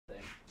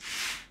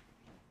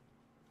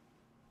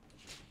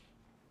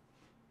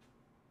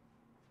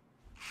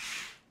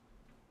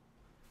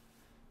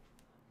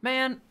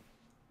Man,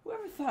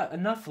 whoever thought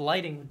enough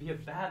lighting would be a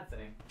bad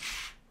thing?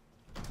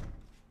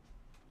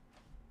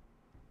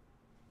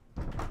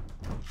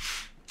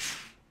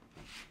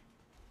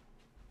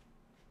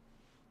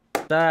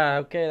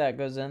 Okay, that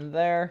goes in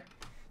there.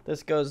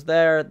 This goes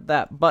there.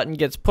 That button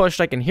gets pushed.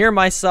 I can hear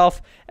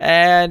myself.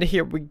 And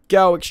here we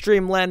go.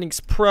 Extreme Landings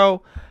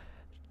Pro.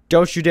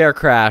 Don't you dare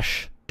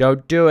crash.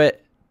 Don't do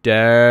it.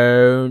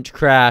 Don't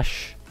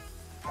crash.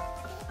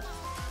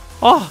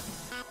 Oh,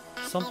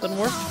 something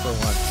worked for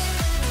once.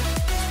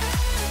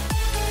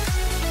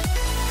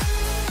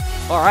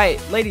 All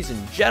right, ladies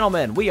and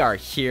gentlemen, we are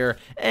here,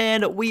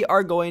 and we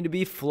are going to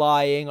be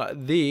flying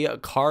the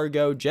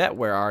cargo jet.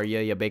 Where are you,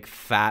 you big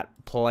fat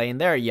plane?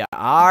 There you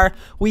are.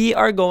 We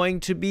are going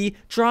to be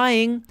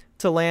trying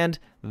to land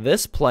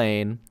this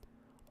plane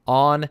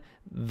on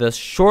the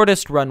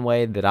shortest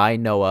runway that I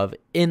know of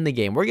in the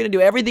game. We're going to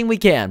do everything we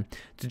can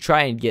to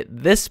try and get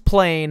this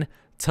plane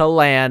to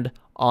land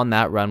on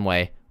that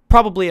runway.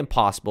 Probably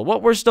impossible,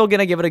 but we're still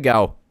going to give it a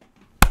go.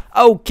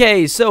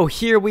 Okay, so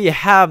here we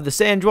have the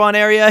San Juan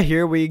area.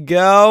 Here we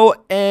go.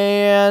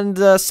 And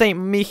St.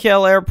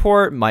 Micheal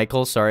Airport.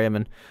 Sorry, I'm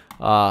in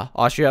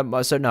Austria.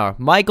 So no,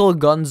 Micheal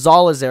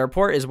Gonzales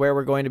Airport is where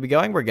we're going to be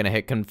going. We're going to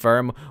hit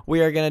confirm.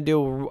 We are going to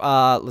do,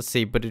 let's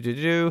see,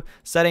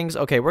 settings.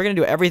 Okay, we're going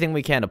to do everything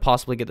we can to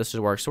possibly get this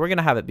to work. So we're going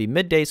to have it be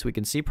midday so we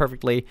can see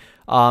perfectly.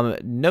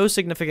 No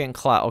significant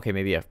cloud. Okay,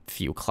 maybe a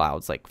few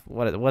clouds. Like,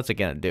 what's it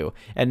going to do?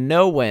 And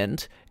no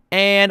wind.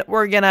 And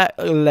we're going to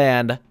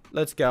land.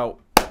 Let's go.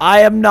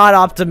 I am not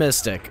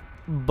optimistic,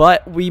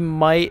 but we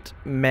might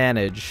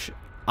manage.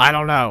 I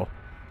don't know.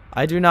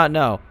 I do not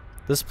know.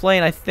 This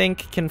plane, I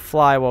think, can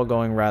fly while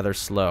going rather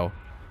slow.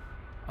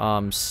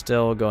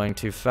 Still going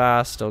too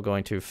fast. Still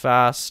going too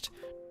fast.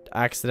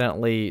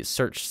 Accidentally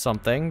searched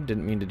something.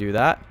 Didn't mean to do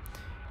that.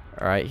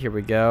 All right, here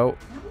we go.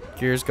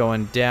 Gears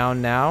going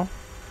down now.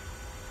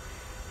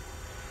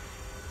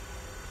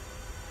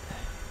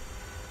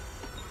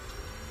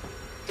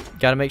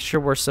 Got to make sure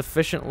we're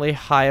sufficiently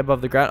high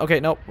above the ground. Okay,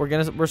 nope.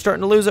 We're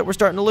starting to lose it. We're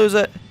starting to lose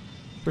it.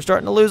 We're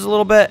starting to lose a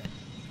little bit.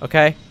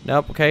 Okay.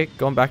 Nope. Okay.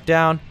 Going back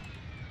down.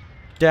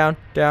 Down.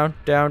 No,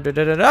 we're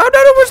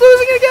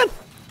losing it again.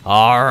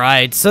 All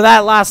right. So that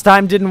last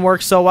time didn't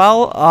work so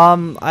well.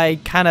 I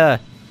kind of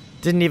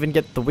didn't even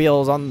get the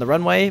wheels on the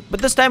runway,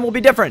 but this time will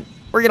be different.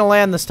 We're gonna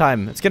land this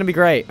time. It's gonna be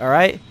great. All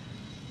right.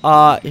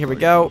 Here we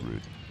go.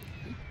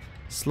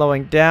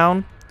 Slowing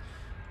down.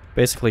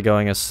 Basically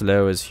going as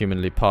slow as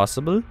humanly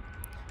possible.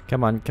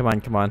 Come on, come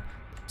on, come on.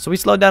 So we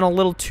slowed down a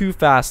little too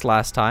fast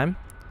last time.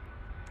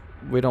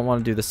 We don't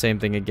want to do the same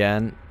thing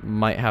again.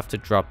 Might have to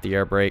drop the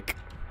air brake.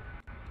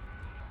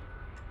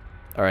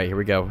 All right, here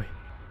we go.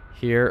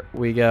 Here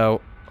we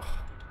go.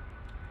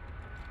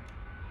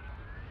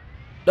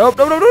 Nope,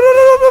 no,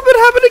 it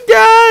happened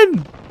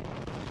again.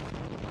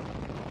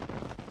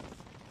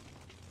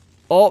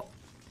 Oh,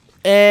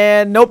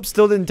 and nope,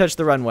 still didn't touch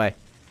the runway.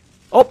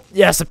 Oh,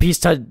 yes, a piece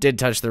did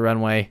touch the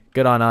runway.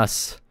 Good on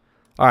us.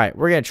 All right,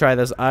 we're going to try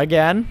this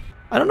again.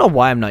 I don't know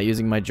why I'm not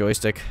using my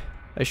joystick.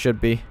 I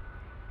should be.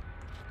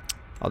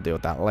 I'll deal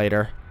with that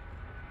later.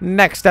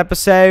 Next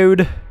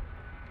episode.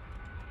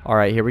 All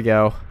right, here we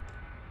go.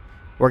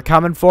 We're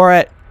coming for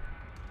it.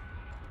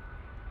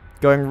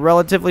 Going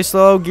relatively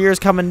slow. Gears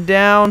coming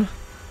down.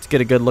 Let's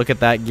get a good look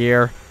at that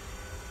gear.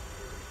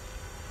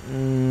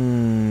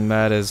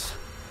 That is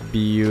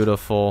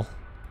beautiful.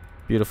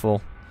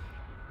 Beautiful.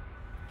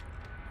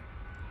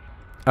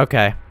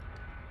 Okay.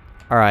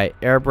 Alright,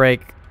 air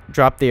brake.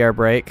 Drop the air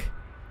brake.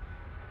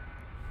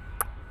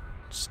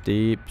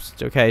 Steep.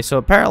 Okay, so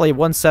apparently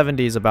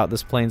 170 is about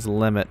this plane's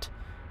limit.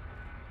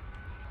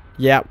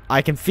 Yeah,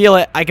 I can feel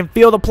it. I can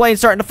feel the plane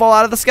starting to fall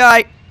out of the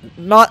sky.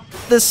 Not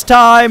this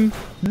time.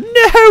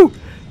 No!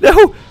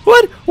 No!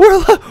 What? We're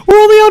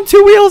only on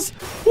 2 wheels.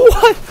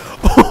 What?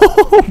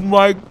 Oh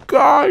my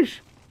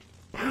gosh.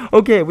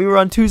 Okay, we were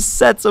on 2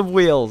 sets of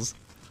wheels.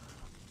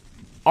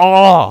 Oh!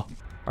 All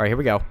right, here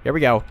we go. Here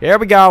we go. Here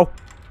we go.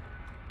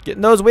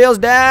 Getting those wheels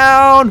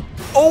down.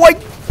 Oh,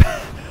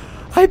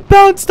 I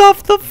bounced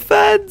off the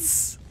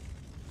fence.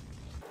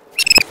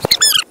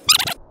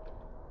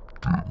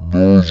 Getting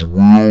those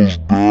wheels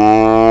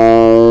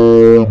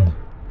down.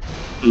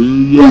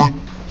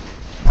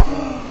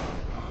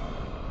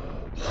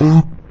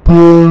 I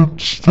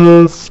bounced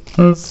off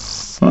the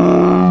fence.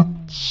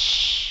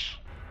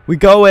 We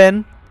go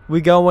in,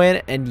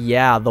 and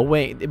yeah, the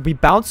wing. We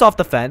bounced off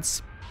the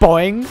fence.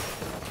 Boing.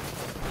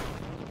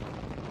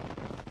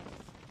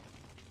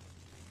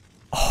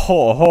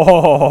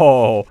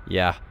 Oh,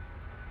 yeah.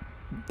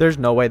 There's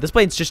no way. This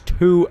plane's just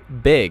too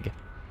big.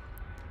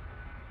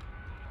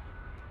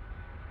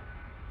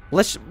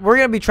 We're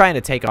gonna be trying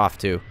to take off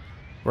too.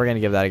 We're gonna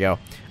give that a go.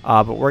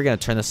 But we're gonna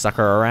turn this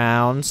sucker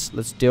around.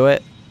 Let's do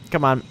it.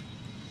 Come on.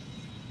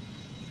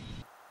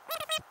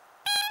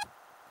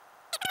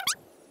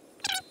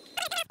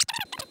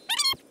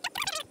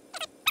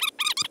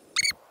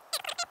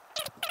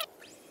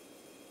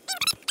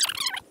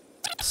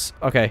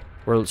 Okay,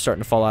 we're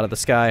starting to fall out of the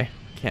sky.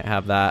 Can't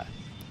have that.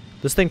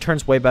 This thing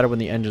turns way better when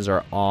the engines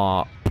are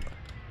off.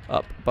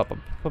 Up, up, up,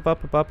 up,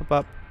 up, up, up, up,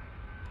 up.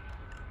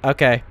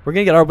 Okay, we're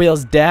gonna get our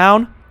wheels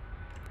down.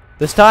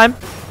 This time.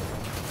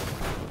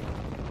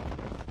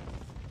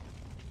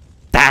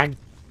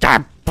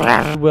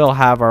 We'll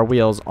have our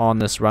wheels on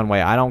this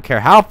runway. I don't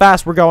care how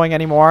fast we're going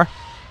anymore.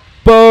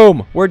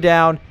 Boom! We're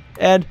down.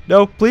 And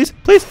no, please,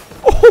 please.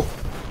 Oh!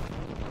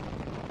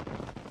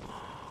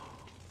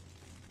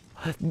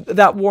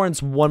 That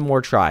warrants one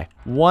more try.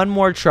 One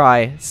more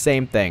try,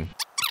 same thing.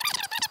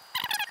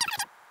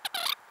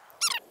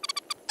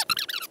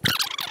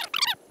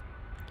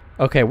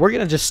 Okay, we're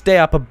gonna just stay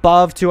up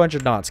above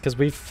 200 knots because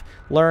we've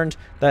learned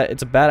that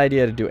it's a bad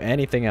idea to do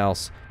anything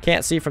else.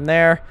 Can't see from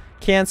there.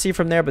 Can see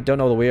from there, but don't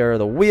know where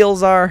the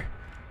wheels are.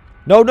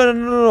 No, no, no,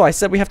 no, no, no. I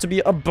said we have to be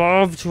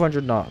above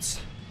 200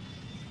 knots.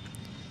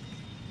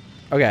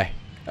 Okay.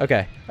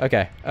 Okay.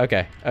 Okay.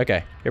 Okay.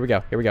 Okay. Here we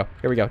go. Here we go.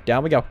 Here we go.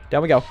 Down we go.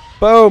 Down we go.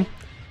 Boom.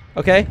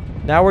 Okay.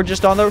 Now we're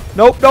just on the...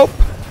 Nope. Nope.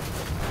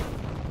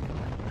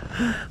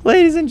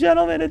 Ladies and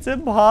gentlemen, it's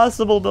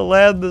impossible to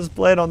land this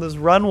plane on this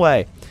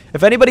runway.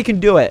 If anybody can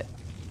do it,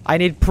 I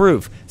need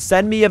proof.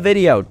 Send me a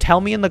video.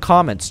 Tell me in the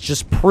comments.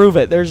 Just prove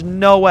it. There's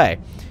no way.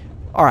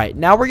 All right,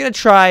 now we're going to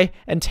try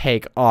and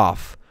take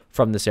off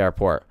from this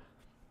airport.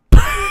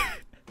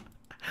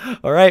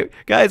 All right,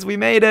 guys, we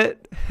made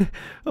it.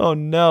 Oh,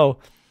 no.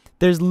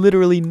 There's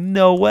literally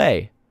no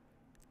way.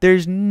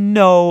 There's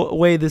no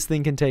way this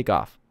thing can take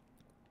off.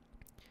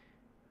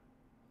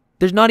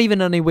 There's not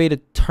even any way to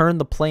turn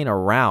the plane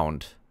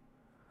around.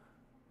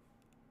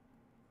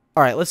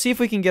 All right, let's see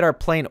if we can get our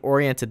plane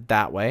oriented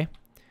that way.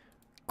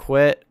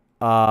 Quit.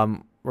 We're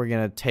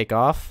going to take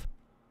off.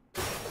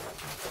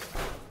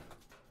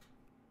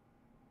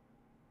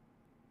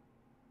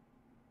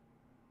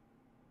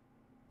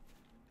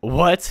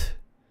 What?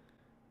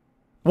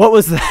 What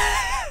was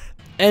that?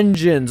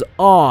 Engines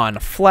on,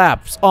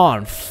 flaps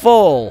on,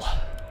 full.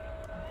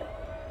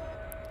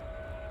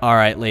 All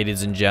right,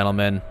 ladies and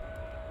gentlemen,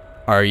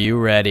 are you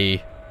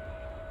ready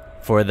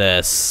for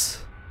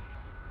this?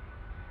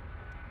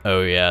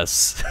 Oh,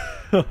 yes.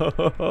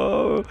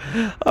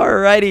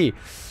 Alrighty,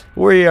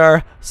 we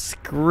are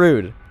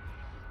screwed.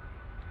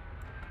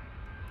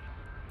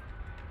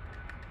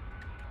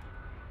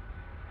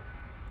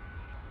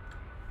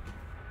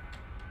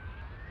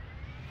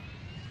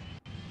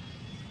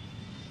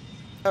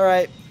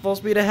 Alright, full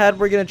speed ahead.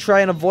 We're going to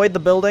try and avoid the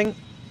building.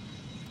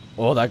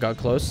 Oh, that got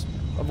close.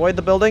 Avoid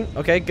the building.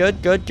 Okay,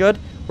 good, good, good.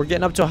 We're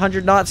getting up to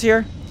 100 knots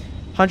here.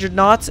 100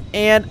 knots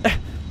and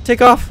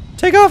take off.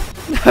 Take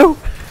off. No.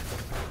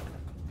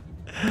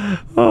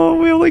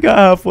 Oh, we only got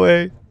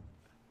halfway.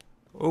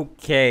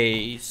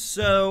 Okay,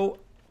 so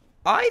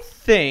I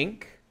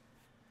think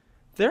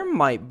there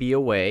might be a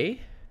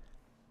way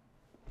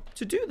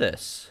to do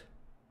this.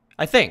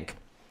 I think.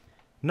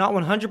 Not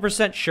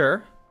 100%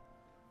 sure.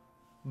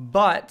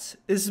 But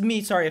this is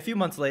me, sorry, a few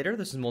months later.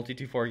 This is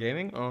Multi24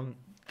 Gaming.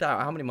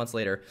 How many months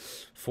later?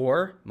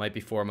 4? Might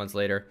be 4 months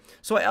later.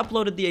 So I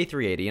uploaded the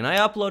A380 and I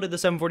uploaded the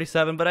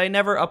 747, but I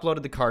never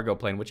uploaded the cargo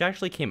plane, which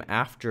actually came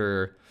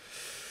after.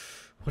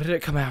 What did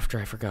it come after?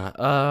 I forgot.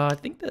 I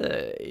think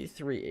the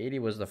A380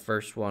 was the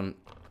first one.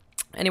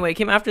 Anyway, it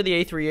came after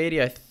the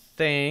A380, I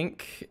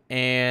think.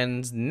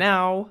 And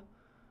now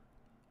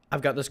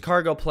I've got this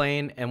cargo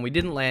plane and we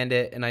didn't land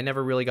it, and I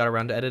never really got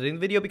around to editing the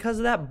video because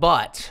of that,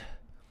 but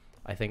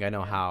I think I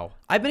know how.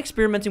 I've been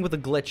experimenting with a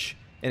glitch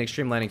in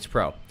Extreme Landings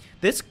Pro.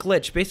 This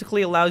glitch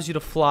basically allows you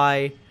to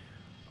fly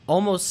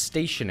almost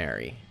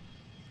stationary.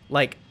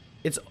 Like,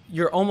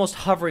 you're almost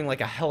hovering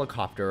like a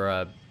helicopter or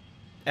a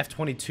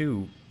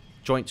F-22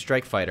 Joint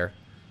Strike Fighter.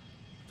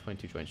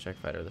 22 Joint Strike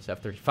Fighter. This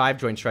F-35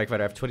 Joint Strike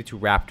Fighter. F-22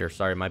 Raptor.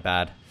 Sorry, my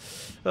bad.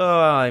 Oh,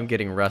 I'm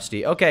getting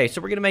rusty. Okay,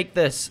 so we're going to make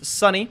this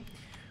sunny.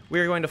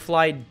 We're going to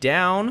fly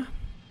down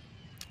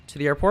to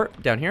the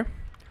airport, down here.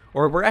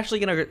 Or we're actually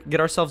going to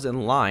get ourselves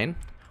in line.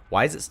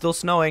 Why is it still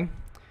snowing?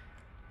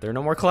 There are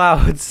no more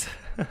clouds.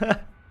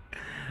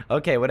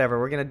 Okay, whatever.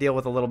 We're going to deal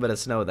with a little bit of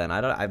snow then.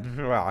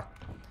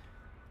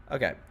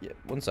 Okay, yeah,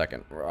 1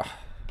 second.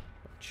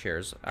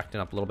 Chair's acting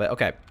up a little bit.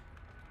 Okay.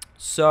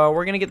 So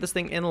we're going to get this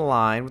thing in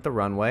line with the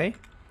runway.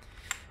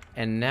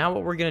 And now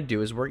what we're going to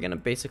do is we're going to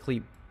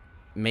basically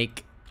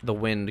make the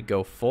wind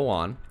go full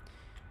on.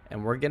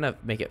 And we're going to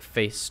make it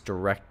face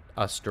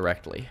us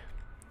directly.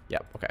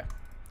 Yep, okay.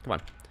 Come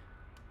on.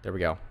 There we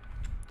go.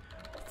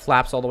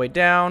 Flaps all the way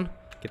down.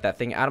 Get that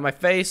thing out of my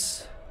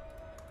face.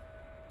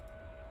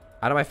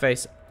 Out of my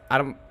face.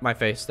 Out of my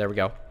face. There we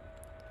go.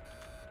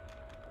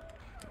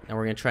 Now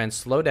we're going to try and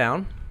slow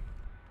down.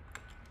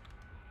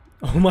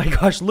 Oh my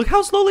gosh, look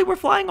how slowly we're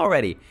flying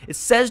already. It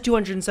says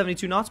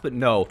 272 knots, but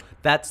no,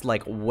 that's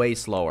like way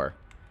slower.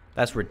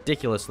 That's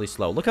ridiculously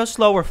slow. Look how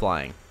slow we're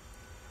flying.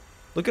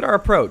 Look at our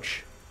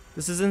approach.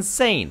 This is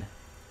insane.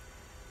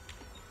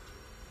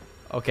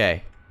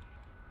 Okay.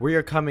 We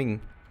are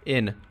coming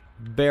in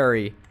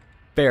very,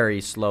 very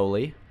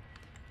slowly.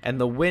 And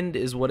the wind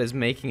is what is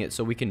making it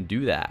so we can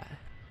do that.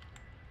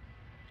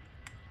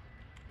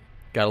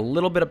 Got a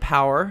little bit of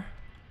power.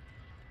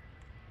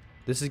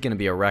 This is going to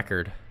be a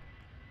record.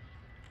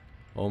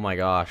 Oh my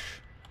gosh.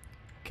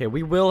 Okay,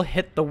 we will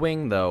hit the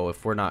wing, though,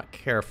 if we're not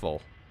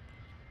careful.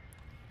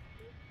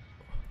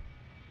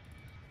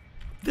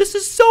 This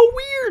is so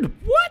weird.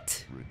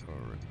 What?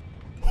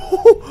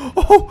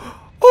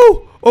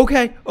 Oh,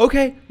 okay,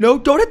 okay. No,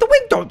 don't hit the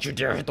wing. Don't you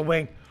dare hit the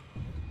wing.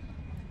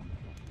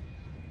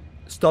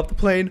 Stop the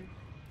plane.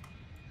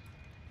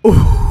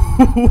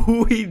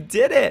 Ooh, we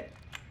did it.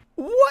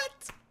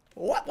 What?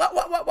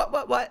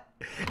 What?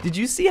 Did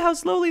you see how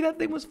slowly that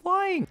thing was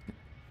flying?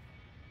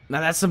 Now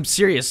that's some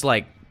serious,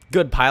 like,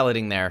 good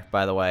piloting there,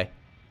 by the way.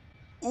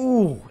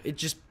 Ooh, it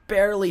just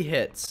barely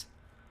hits.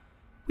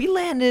 We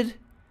landed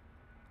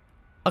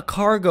a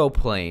cargo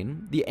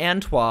plane, the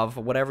Antonov,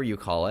 whatever you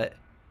call it,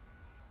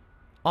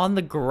 on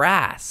the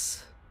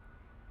grass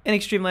in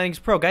Extreme Landings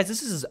Pro. Guys,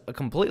 this is a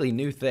completely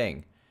new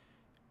thing.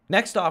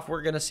 Next off,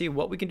 we're going to see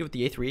what we can do with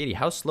the A380,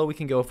 how slow we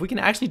can go, if we can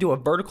actually do a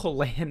vertical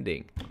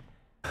landing.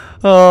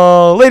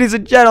 Oh, ladies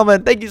and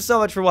gentlemen, thank you so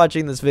much for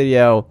watching this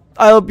video.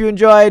 I hope you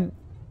enjoyed.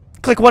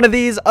 Click one of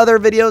these other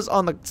videos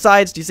on the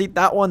sides. Do you see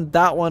that one,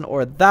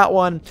 or that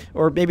one?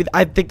 Or maybe,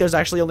 I think there's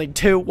actually only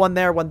two. One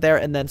there,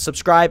 and then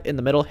subscribe in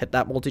the middle. Hit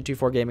that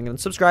multi-24 gaming and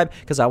subscribe,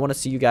 because I want to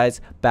see you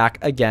guys back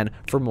again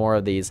for more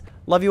of these.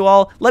 Love you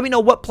all. Let me know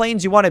what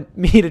planes you wanted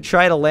me to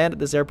try to land at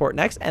this airport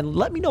next, and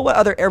let me know what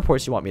other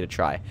airports you want me to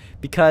try,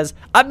 because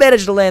I've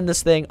managed to land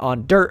this thing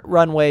on dirt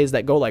runways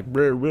that go like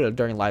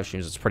during live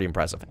streams. It's pretty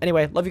impressive.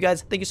 Anyway, love you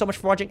guys. Thank you so much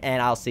for watching,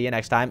 and I'll see you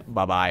next time.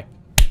 Bye-bye.